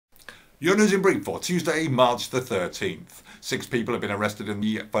Your news in brief for Tuesday, March the 13th. 6 people have been arrested in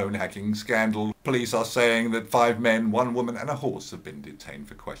the phone hacking scandal. Police are saying that 5 men, 1 woman and a horse have been detained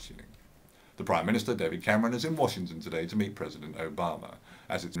for questioning. The Prime Minister, David Cameron, is in Washington today to meet President Obama.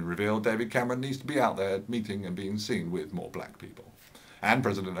 As it's been revealed, David Cameron needs to be out there meeting and being seen with more black people. And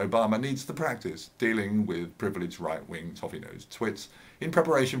President Obama needs to practice dealing with privileged right-wing toffee-nosed twits in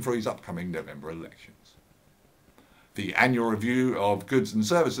preparation for his upcoming November elections. The annual review of goods and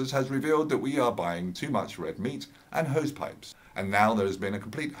services has revealed that we are buying too much red meat and hosepipes, and now there has been a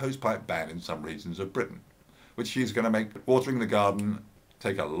complete hosepipe ban in some regions of Britain, which is going to make watering the garden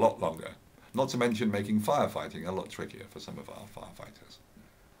take a lot longer, not to mention making firefighting a lot trickier for some of our firefighters.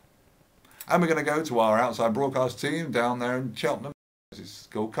 And we're going to go to our outside broadcast team down there in Cheltenham. It's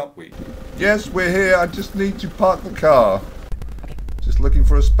Gold Cup week. Yes, we're here. I just need to park the car. Just looking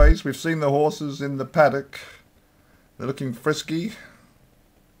for a space. We've seen the horses in the paddock. They're looking frisky.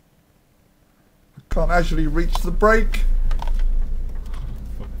 I can't actually reach the brake.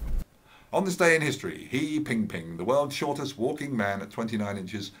 On this day in history, He Ping, the world's shortest walking man at 29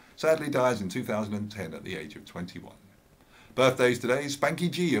 inches, sadly dies in 2010 at the age of 21. Birthdays today,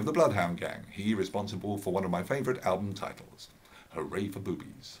 Spanky G of the Bloodhound Gang. He responsible for one of my favourite album titles, Hooray for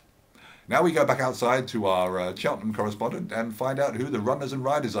Boobies. Now we go back outside to our Cheltenham correspondent and find out who the runners and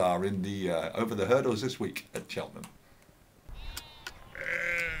riders are in the over the hurdles this week at Cheltenham.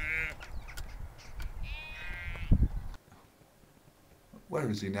 Where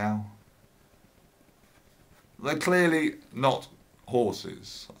is he now? They're clearly not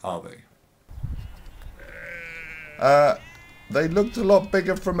horses, are they? They looked a lot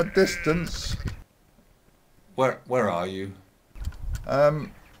bigger from a distance. Where are you?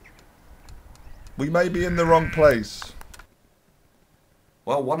 We may be in the wrong place.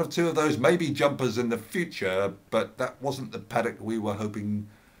 Well, one of 2 of those may be jumpers in the future, but that wasn't the paddock we were hoping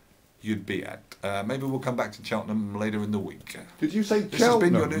you'd be at. Maybe we'll come back to Cheltenham later in the week. Did you say This Cheltenham? has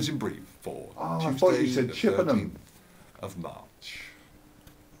been your news in brief for Tuesday, I thought you said Chippenham. of March.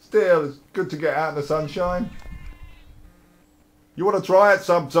 Still, it's good to get out in the sunshine. You want to try it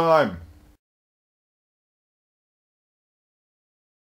sometime?